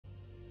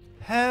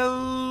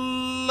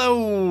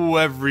Hello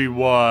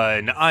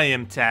everyone, I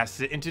am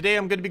Tacet, and today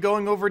I'm going to be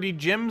going over the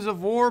Gems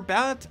of War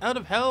Bat Out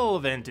of Hell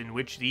event in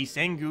which the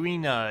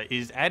Sanguinia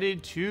is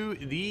added to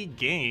the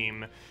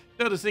game.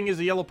 So this thing is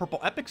a yellow-purple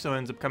epic, so it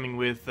ends up coming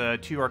with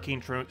 2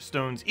 arcane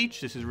stones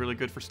each. This is really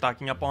good for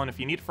stocking up on if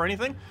you need it for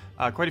anything.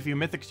 Quite a few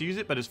mythics use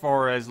it, but as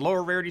far as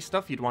lower rarity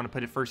stuff, you'd want to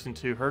put it first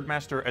into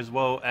Herdmaster as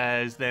well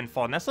as then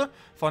Falnessa.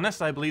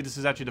 Falnessa, I believe this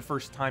is actually the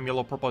first time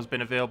yellow-purple has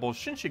been available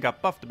since she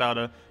got buffed about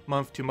a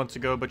month, 2 months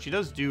ago, but she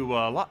does do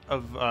a lot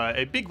of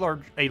a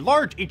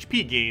large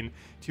HP gain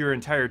to your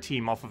entire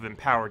team off of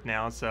Empowered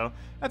now, so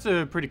that's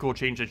a pretty cool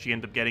change that she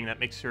ended up getting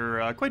that makes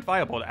her quite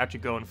viable to actually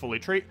go and fully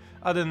trait.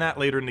 Other than that,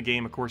 later in the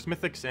game, of course,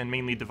 Mythics and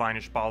mainly Divine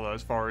Ishbala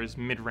as far as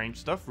mid-range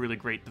stuff. Really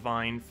great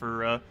Divine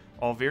for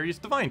all various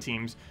Divine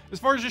teams. As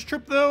far as this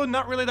trip, though,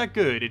 not really that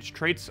good. Its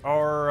traits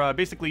are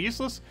basically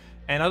useless,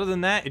 and other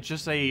than that, it's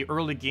just a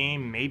early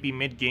game, maybe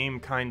mid-game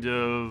kind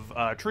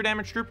of true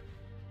damage trip.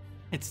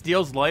 It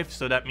steals life,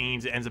 so that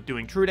means it ends up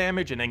doing true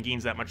damage and then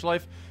gains that much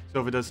life.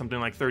 So if it does something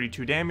like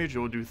 32 damage, it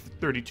will do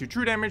 32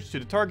 true damage to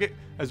the target,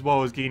 as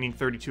well as gaining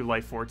 32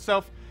 life for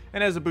itself.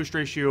 And has a boost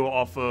ratio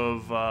off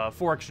of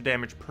 4 extra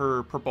damage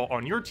per purple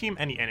on your team,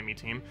 any enemy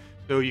team.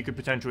 So you could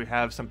potentially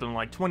have something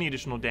like 20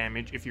 additional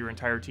damage if your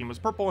entire team was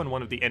purple and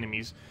one of the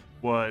enemies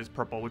was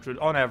purple, which would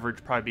on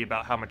average probably be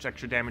about how much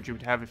extra damage you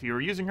would have if you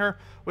were using her.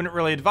 Wouldn't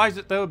really advise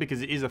it though,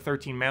 because it is a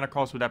 13 mana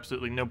cost with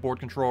absolutely no board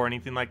control or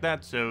anything like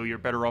that, so you're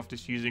better off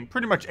just using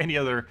pretty much any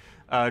other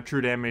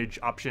true damage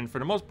option for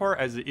the most part,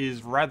 as it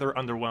is rather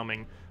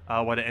underwhelming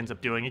what it ends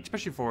up doing,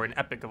 especially for an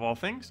epic of all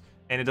things.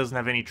 And it doesn't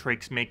have any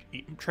traits making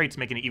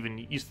it even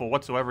useful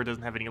whatsoever. It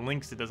doesn't have any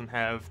links. It doesn't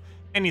have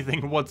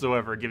anything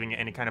whatsoever giving it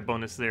any kind of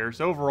bonus there.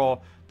 So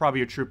overall,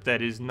 probably a troop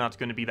that is not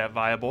going to be that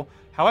viable.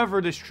 However,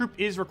 this troop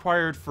is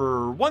required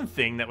for one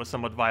thing that was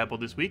somewhat viable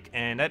this week,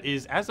 and that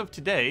is, as of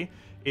today,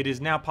 it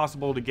is now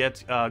possible to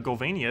get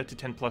Ghulvania to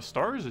 10+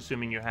 stars,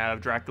 assuming you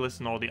have Draculus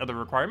and all the other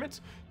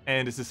requirements.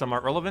 And this is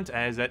somewhat relevant,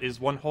 as that is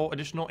 1 whole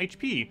additional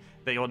HP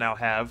that you'll now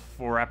have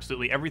for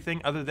absolutely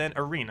everything other than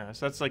Arena.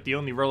 So that's like the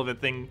only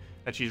relevant thing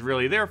that she's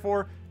really there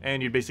for,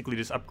 and you basically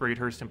just upgrade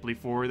her simply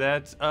for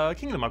that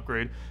Kingdom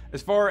upgrade.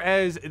 As far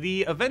as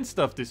the event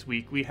stuff this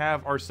week, we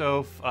have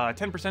ourselves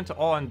 10% to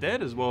all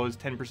Undead, as well as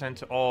 10%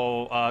 to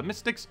all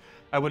Mystics.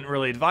 I wouldn't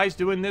really advise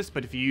doing this,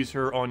 but if you use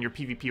her on your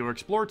PvP or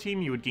Explorer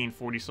team, you would gain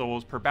 40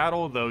 souls per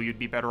battle, though you'd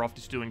be better off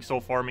just doing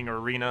soul farming or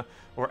Arena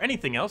or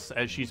anything else,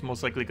 as she's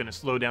most likely going to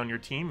slow down your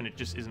team, and it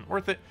just isn't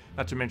worth it.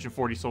 Not to mention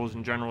 40 souls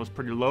in general is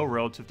pretty low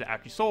relative to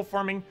actually soul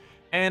farming.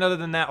 And other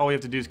than that, all you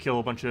have to do is kill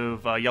a bunch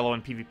of yellow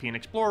and PvP and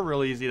Explorer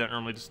really easy. That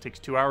normally just takes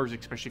 2 hours,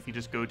 especially if you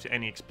just go to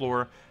any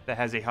Explorer that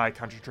has a high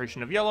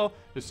concentration of yellow.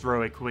 Just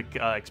throw a quick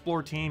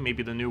Explorer team,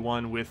 maybe the new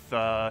one with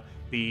the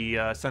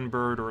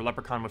Sunbird or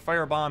Leprechaun with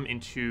Firebomb,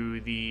 into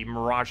the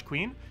Mirage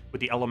Queen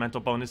with the Elemental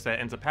bonus that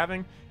ends up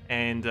having.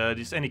 And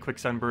just any quick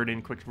Sunbird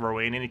and quick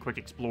throwaway and any quick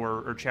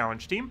Explorer or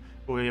Challenge team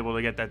will be able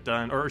to get that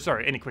done. Or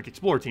sorry, any quick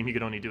Explorer team, you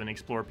could only do an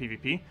Explorer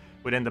PvP,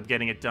 would end up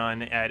getting it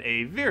done at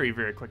a very,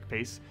 very quick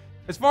pace.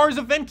 As far as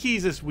event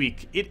keys this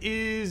week, it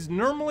is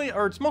normally,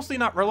 or it's mostly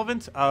not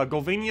relevant.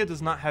 Ghulvania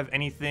does not have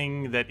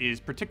anything that is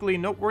particularly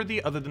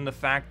noteworthy other than the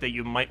fact that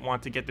you might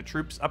want to get the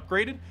troops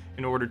upgraded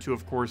in order to,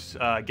 of course,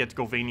 get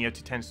Ghulvania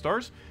to 10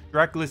 stars.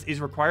 Draculus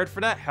is required for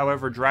that.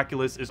 However,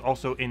 Draculus is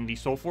also in the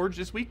Soulforge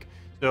this week,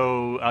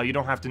 so you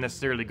don't have to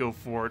necessarily go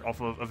for it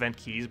off of event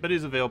keys, but it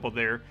is available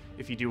there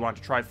if you do want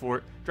to try for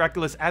it.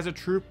 Draculus as a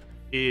troop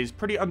is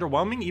pretty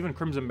underwhelming. Even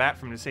Crimson Bat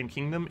from the same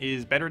kingdom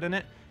is better than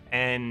it.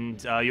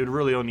 And you'd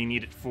really only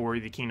need it for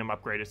the Kingdom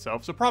upgrade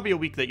itself. So probably a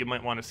week that you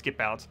might want to skip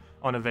out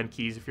on event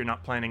keys if you're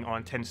not planning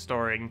on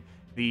 10-starring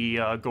the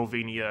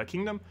Ghulvania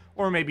Kingdom,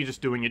 or maybe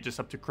just doing it just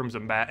up to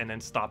Crimson Bat and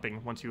then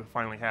stopping once you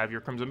finally have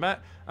your Crimson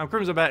Bat.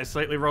 Crimson Bat is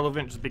slightly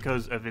relevant just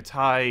because of its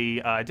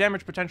high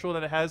damage potential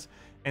that it has.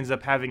 Ends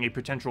up having a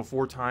potential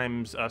 4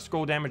 times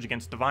scroll damage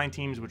against Divine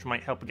teams, which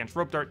might help against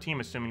Rope Dart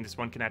team, assuming this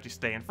one can actually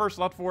stay in first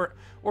slot for it,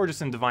 or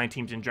just in Divine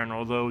teams in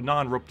general, though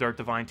non-Rope Dart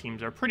Divine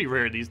teams are pretty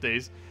rare these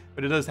days.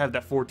 But it does have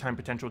that 4-time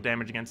potential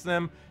damage against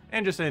them,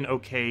 and just an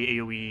okay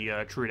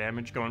AoE true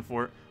damage going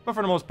for it. But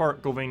for the most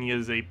part, Ghulvania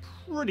is a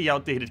pretty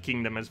outdated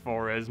kingdom as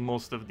far as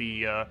most of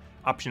the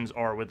options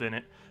are within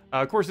it.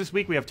 Of course, this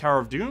week we have Tower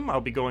of Doom.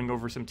 I'll be going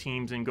over some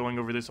teams and going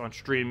over this on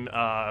stream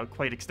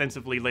quite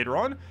extensively later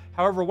on.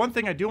 However, one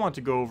thing I do want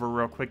to go over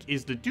real quick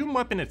is the Doom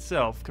weapon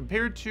itself.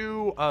 Compared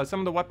to some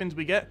of the weapons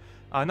we get,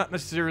 not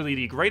necessarily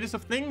the greatest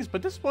of things,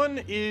 but this one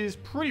is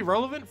pretty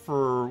relevant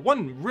for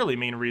one really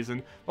main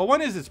reason. Well,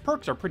 one is its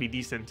perks are pretty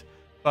decent,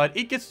 but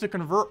it gets to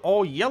convert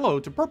all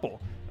yellow to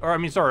purple. Or, I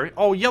mean, sorry,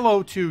 all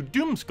yellow to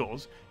Doom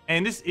Skulls.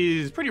 And this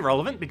is pretty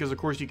relevant because, of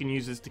course, you can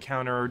use this to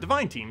counter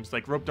Divine teams,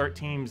 like Rope Dart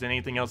teams and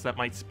anything else that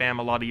might spam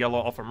a lot of yellow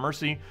off of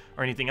Mercy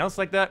or anything else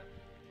like that.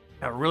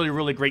 A really,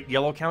 really great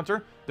yellow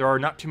counter. There are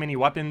not too many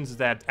weapons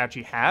that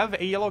actually have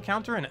a yellow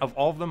counter, and of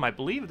all of them, I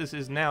believe this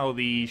is now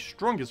the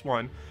strongest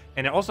one.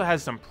 And it also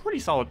has some pretty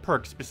solid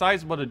perks.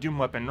 Besides what a Doom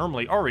weapon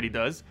normally already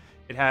does,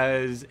 It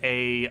has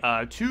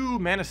a 2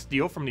 mana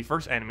steal from the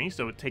first enemy,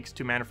 so it takes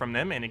 2 mana from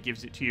them and it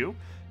gives it to you.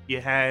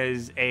 It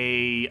has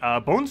a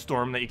Bone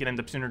Storm that you can end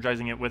up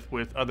synergizing it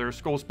with other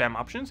Skull Spam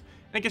options,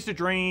 and it gets to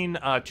drain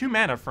 2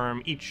 mana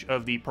from each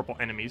of the purple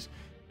enemies.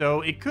 So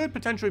it could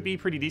potentially be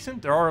pretty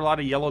decent. There are a lot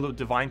of yellow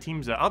Divine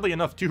teams that, oddly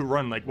enough, do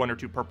run like 1 or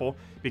 2 purple,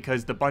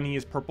 because the Bunny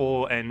is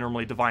purple, and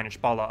normally Divine and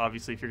Shpala,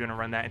 obviously, if you're going to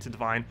run that into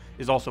Divine,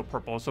 is also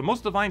purple. So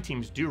most Divine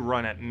teams do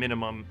run at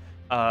minimum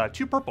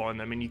 2 purple in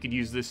them, and you could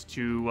use this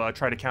to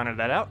try to counter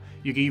that out.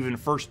 You could even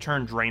first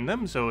turn drain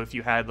them, so if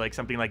you had like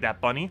something like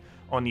that Bunny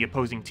on the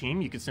opposing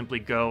team, you could simply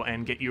go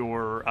and get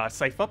your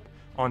Scythe up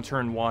on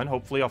turn 1,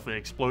 hopefully off an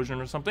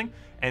explosion or something,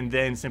 and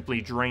then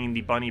simply drain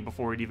the Bunny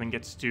before it even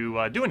gets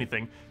to do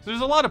anything. So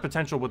there's a lot of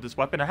potential with this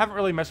weapon. I haven't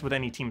really messed with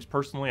any teams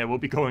personally. I will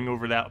be going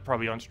over that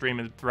probably on stream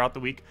and throughout the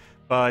week,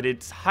 but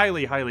it's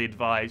highly, highly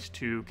advised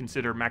to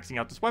consider maxing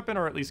out this weapon,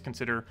 or at least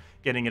consider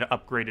getting it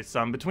upgraded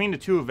some. Between the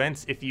 2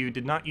 events, if you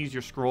did not use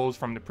your scrolls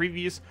from the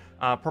previous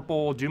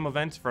Purple Doom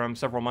events from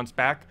several months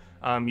back,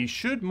 you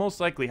should most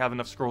likely have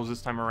enough scrolls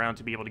this time around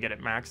to be able to get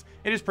it max.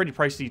 It is pretty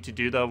pricey to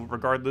do though,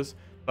 regardless,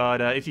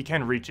 but if you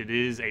can reach it, it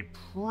is a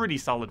pretty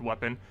solid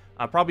weapon.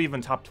 Probably even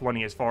top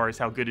 20 as far as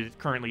how good it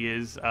currently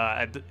is,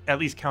 at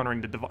least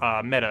countering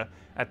the meta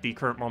at the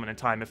current moment in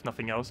time, if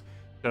nothing else.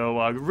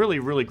 So really,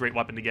 really great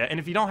weapon to get. And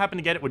if you don't happen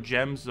to get it with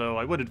gems, though,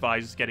 I would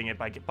advise getting it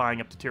by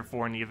buying up to tier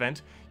 4 in the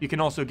event. You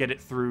can also get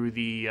it through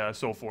the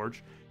Soul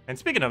Forge. And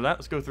speaking of that,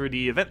 let's go through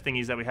the event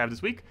thingies that we have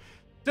this week.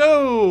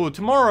 So,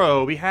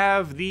 tomorrow we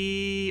have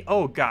the...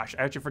 Oh gosh,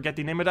 I actually forget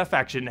the name of that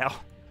faction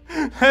now.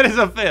 That is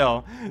a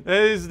fail.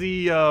 That is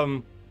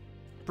the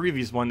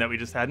previous one that we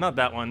just had. Not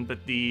that one,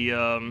 but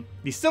the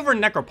Silver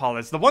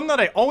Necropolis. The one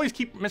that I always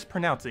keep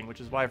mispronouncing, which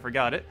is why I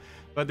forgot it.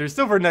 But there's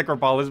Silver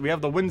Necropolis. We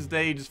have the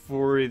Wednesday just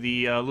for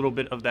the little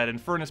bit of that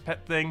Infernus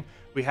pet thing.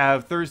 We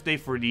have Thursday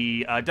for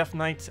the Death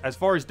Knight. As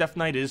far as Death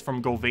Knight is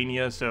from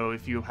Ghulvania, so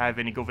if you have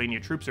any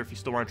Ghulvania troops, or if you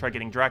still want to try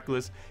getting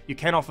Draculas, you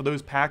can offer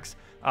those packs.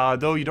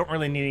 Though you don't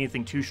really need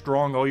anything too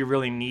strong. All you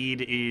really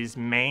need is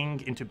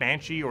Mang into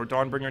Banshee or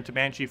Dawnbringer into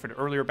Banshee for the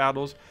earlier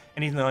battles.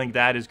 Anything like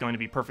that is going to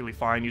be perfectly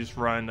fine. You just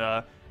run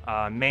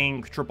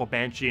Mang triple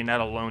Banshee, and that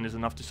alone is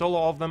enough to solo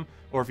all of them.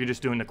 Or if you're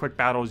just doing the quick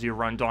battles, you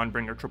run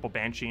Dawnbringer triple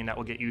Banshee, and that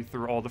will get you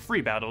through all the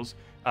free battles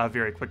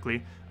very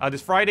quickly.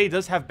 This Friday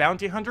does have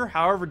Bounty Hunter.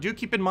 However, do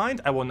keep in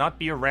mind, I will not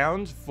be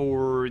around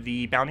for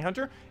the Bounty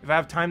Hunter. If I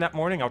have time that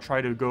morning, I'll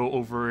try to go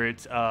over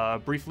it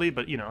briefly,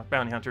 but, you know,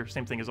 Bounty Hunter,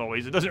 same thing as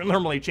always. It doesn't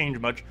normally change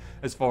much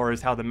as far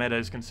as how the meta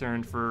is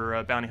concerned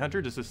for Bounty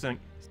Hunter. Just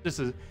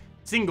a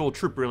single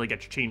troop really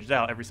gets changed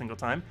out every single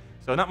time.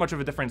 So not much of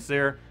a difference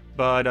there.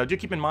 But do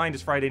keep in mind,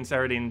 this Friday and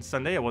Saturday and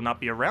Sunday, I will not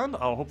be around.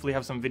 I'll hopefully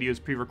have some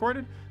videos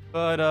pre-recorded.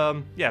 But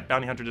yeah,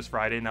 Bounty Hunter this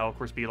Friday, and that will, of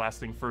course, be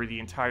lasting for the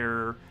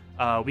entire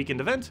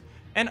weekend event.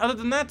 And other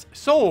than that,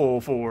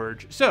 Soul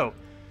Forge. So,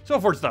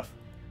 Soul Forge stuff.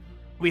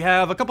 We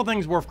have a couple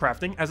things worth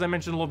crafting. As I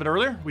mentioned a little bit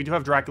earlier, we do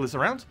have Draculas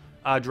around.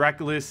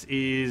 Draculas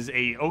is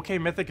a okay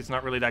mythic. It's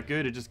not really that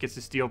good. It just gets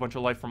to steal a bunch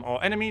of life from all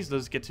enemies.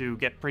 Does get to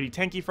get pretty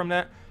tanky from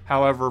that.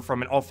 However,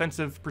 from an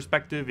offensive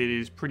perspective, it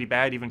is pretty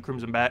bad. Even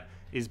Crimson Bat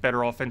is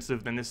better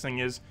offensive than this thing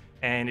is,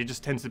 and it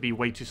just tends to be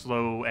way too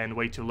slow and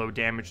way too low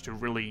damage to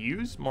really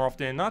use more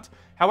often than not.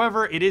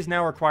 However, it is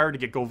now required to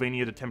get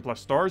Ghulvania to 10+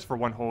 stars for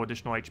 1 whole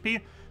additional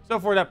HP, so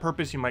for that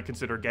purpose you might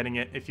consider getting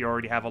it if you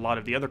already have a lot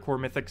of the other core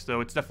mythics,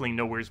 though it's definitely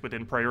nowheres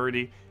within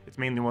priority. It's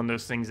mainly one of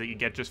those things that you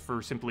get just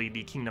for simply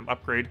the kingdom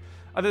upgrade.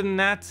 Other than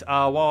that,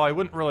 while I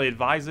wouldn't really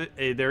advise it,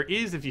 there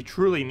is, if you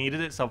truly needed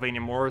it,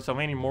 Sanguinia Mora.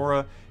 Sanguinia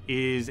Mora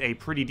is a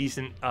pretty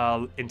decent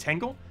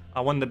entangle.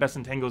 One of the best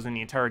entangles in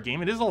the entire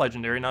game. It is a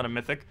legendary, not a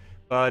mythic.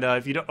 But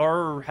if you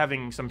are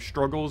having some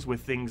struggles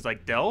with things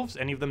like Delves,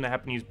 any of them that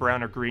happen to use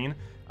brown or green,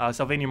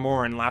 Sanguinia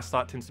Mora in Last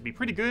Thought tends to be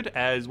pretty good,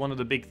 as one of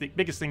the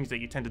biggest things that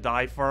you tend to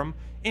die from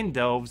in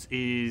Delves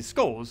is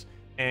Skulls.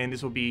 And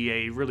this will be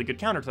a really good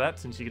counter to that,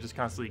 since you can just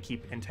constantly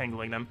keep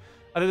entangling them.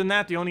 Other than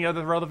that, the only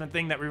other relevant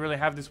thing that we really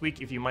have this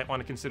week, if you might want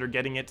to consider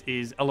getting it,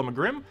 is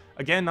Elamagrim.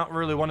 Again, not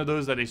really one of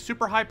those that is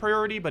super high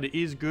priority, but it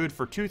is good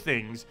for 2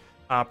 things.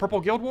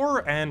 Purple Guild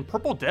War and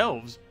Purple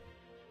Delves.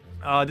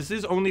 This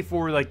is only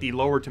for like the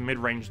lower to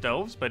mid-range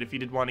Delves, but if you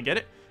did want to get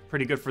it,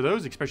 pretty good for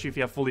those, especially if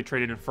you have fully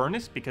traded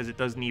Infernus, because it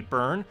does need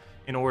burn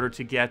in order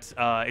to get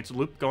its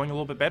loop going a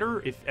little bit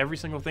better. If every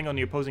single thing on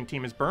the opposing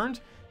team is burned,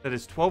 that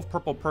is 12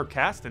 purple per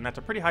cast, and that's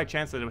a pretty high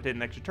chance that it would hit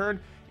an extra turn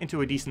into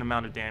a decent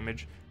amount of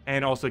damage,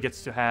 and also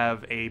gets to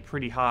have a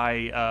pretty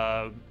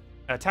high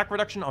attack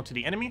reduction onto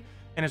the enemy,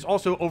 and is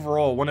also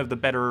overall one of the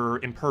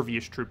better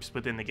impervious troops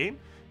within the game.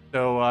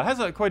 So has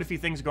quite a few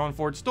things going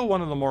for it. Still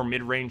one of the more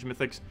mid-range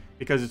mythics,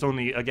 because it's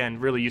only, again,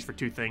 really used for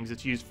 2 things.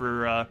 It's used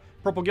for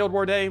Purple Guild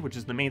War Day, which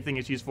is the main thing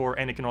it's used for,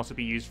 and it can also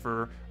be used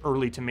for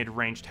early to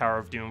mid-range Tower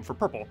of Doom for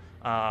purple,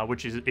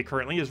 which it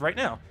currently is right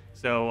now.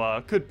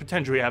 So could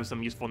potentially have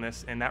some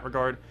usefulness in that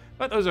regard.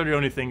 But those are the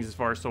only things as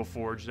far as Soul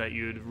Forge that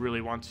you'd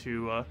really want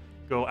to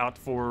go out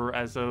for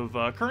as of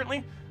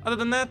currently. Other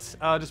than that,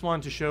 just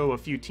wanted to show a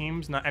few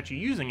teams, not actually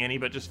using any,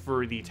 but just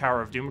for the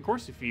Tower of Doom, of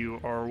course, if you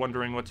are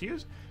wondering what to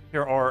use.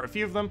 Here are a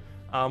few of them.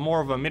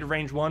 More of a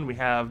mid-range one, we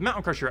have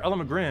Mountain Crusher,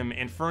 Element Grim,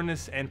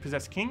 Infernus, and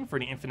Possessed King for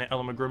the infinite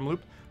Element Grim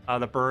loop.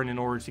 The burn in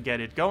order to get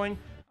it going.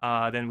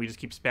 Then we just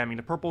keep spamming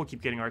the purple,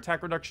 keep getting our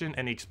attack reduction,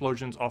 and the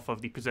explosions off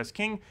of the Possessed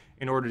King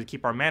in order to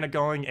keep our mana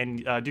going.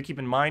 And do keep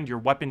in mind, your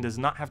weapon does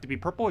not have to be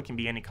purple. It can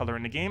be any color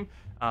in the game.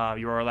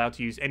 You are allowed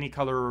to use any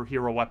color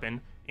hero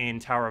weapon in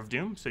Tower of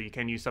Doom, so you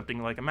can use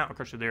something like a Mountain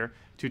Crusher there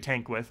to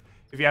tank with.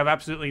 If you have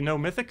absolutely no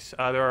mythics,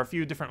 there are a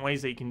few different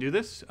ways that you can do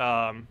this.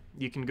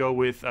 You can go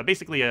with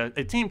basically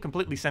a team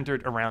completely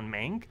centered around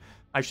Mang.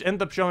 I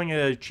ended up showing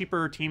a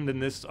cheaper team than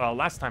this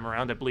last time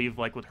around, I believe,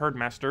 like with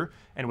Herdmaster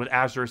and with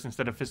Azurus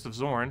instead of Fist of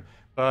Zorn.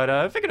 But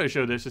I figured I'd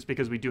show this just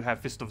because we do have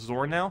Fist of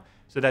Zorn now,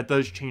 so that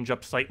does change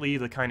up slightly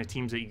the kind of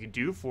teams that you could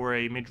do for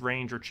a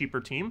mid-range or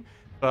cheaper team.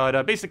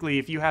 But basically,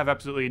 if you have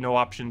absolutely no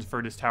options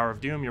for this Tower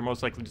of Doom, you're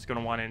most likely just going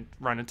to want to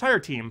run an entire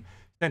team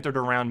centered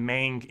around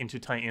Mang into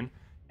Titan,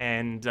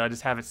 and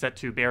just have it set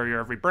to Barrier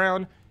every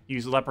Brown.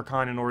 Use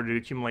Leprechaun in order to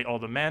accumulate all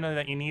the mana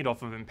that you need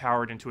off of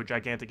Empowered into a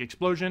gigantic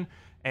explosion.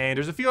 And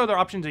there's a few other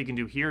options that you can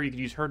do here. You could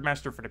use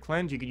Herdmaster for the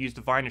cleanse. You could use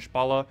Divine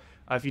Ishbala.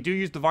 If you do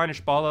use Divine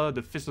Ishbala,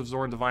 the Fist of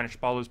Zorn Divine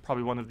Ishbala is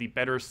probably one of the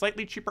better,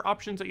 slightly cheaper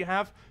options that you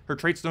have. Her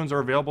trait stones are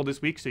available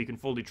this week, so you can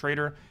fully trade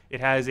her.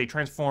 It has a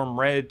transform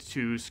red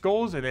to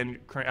skulls, and then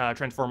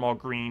transform all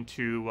green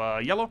to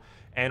yellow.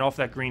 And off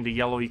that green to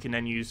yellow, you can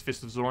then use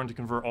Fist of Zorn to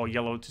convert all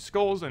yellow to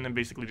skulls, and then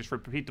basically just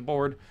repeat the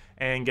board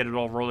and get it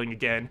all rolling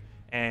again.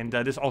 And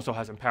this also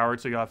has Empowered,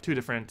 so you'll have two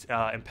different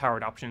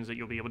Empowered options that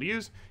you'll be able to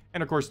use.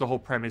 And of course, the whole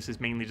premise is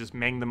mainly just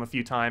mang them a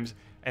few times,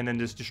 and then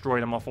just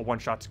destroy them off of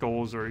one-shot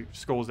skulls, or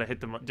skulls that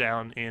hit them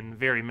down in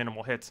very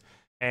minimal hits.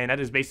 And that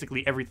is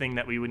basically everything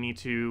that we would need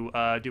to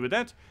do with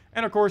that.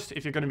 And of course,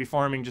 if you're going to be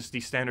farming just the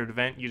standard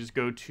event, you just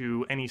go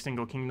to any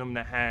single kingdom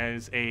that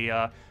has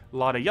a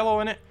lot of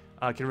yellow in it.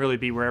 Can really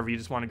be wherever you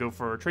just want to go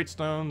for trait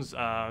stones.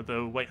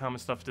 The White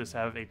Helmet stuff does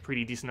have a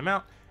pretty decent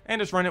amount. And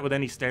just run it with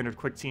any standard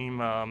quick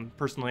team.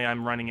 Personally,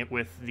 I'm running it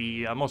with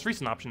the most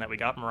recent option that we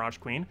got, Mirage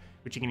Queen,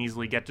 which you can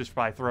easily get just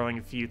by throwing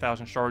a few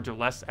thousand shards or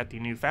less at the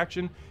new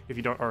faction, if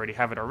you don't already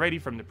have it already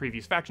from the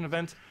previous faction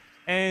event.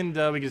 And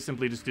we can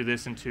simply just do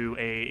this into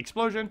a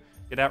explosion,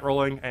 get that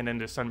rolling, and then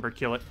just Sunbird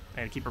kill it,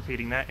 and keep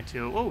repeating that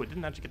until, oh, it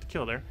didn't actually get the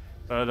kill there.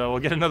 But we'll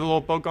get another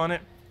little poke on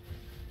it,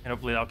 and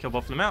hopefully that'll kill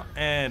both of them out,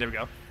 and there we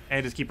go.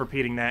 And just keep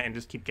repeating that, and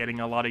just keep getting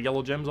a lot of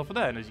yellow gems off of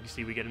that. And as you can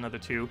see, we get another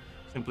 2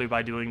 simply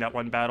by doing that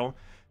one battle.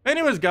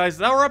 Anyways, guys,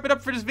 that'll wrap it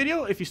up for this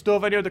video. If you still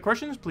have any other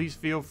questions, please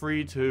feel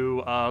free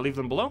to leave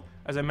them below.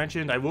 As I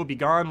mentioned, I will be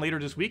gone later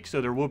this week,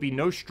 so there will be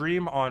no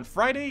stream on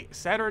Friday,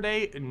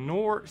 Saturday,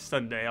 nor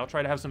Sunday. I'll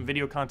try to have some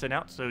video content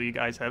out so you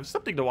guys have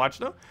something to watch,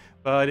 though.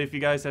 But if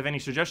you guys have any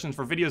suggestions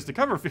for videos to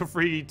cover, feel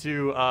free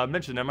to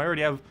mention them. I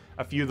already have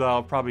a few that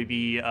I'll probably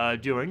be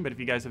doing, but if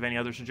you guys have any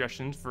other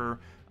suggestions for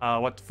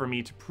what for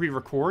me to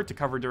pre-record to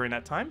cover during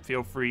that time,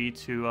 feel free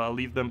to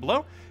leave them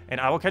below. And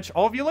I will catch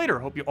all of you later.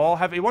 Hope you all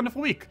have a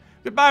wonderful week.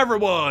 Goodbye,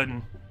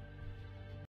 everyone!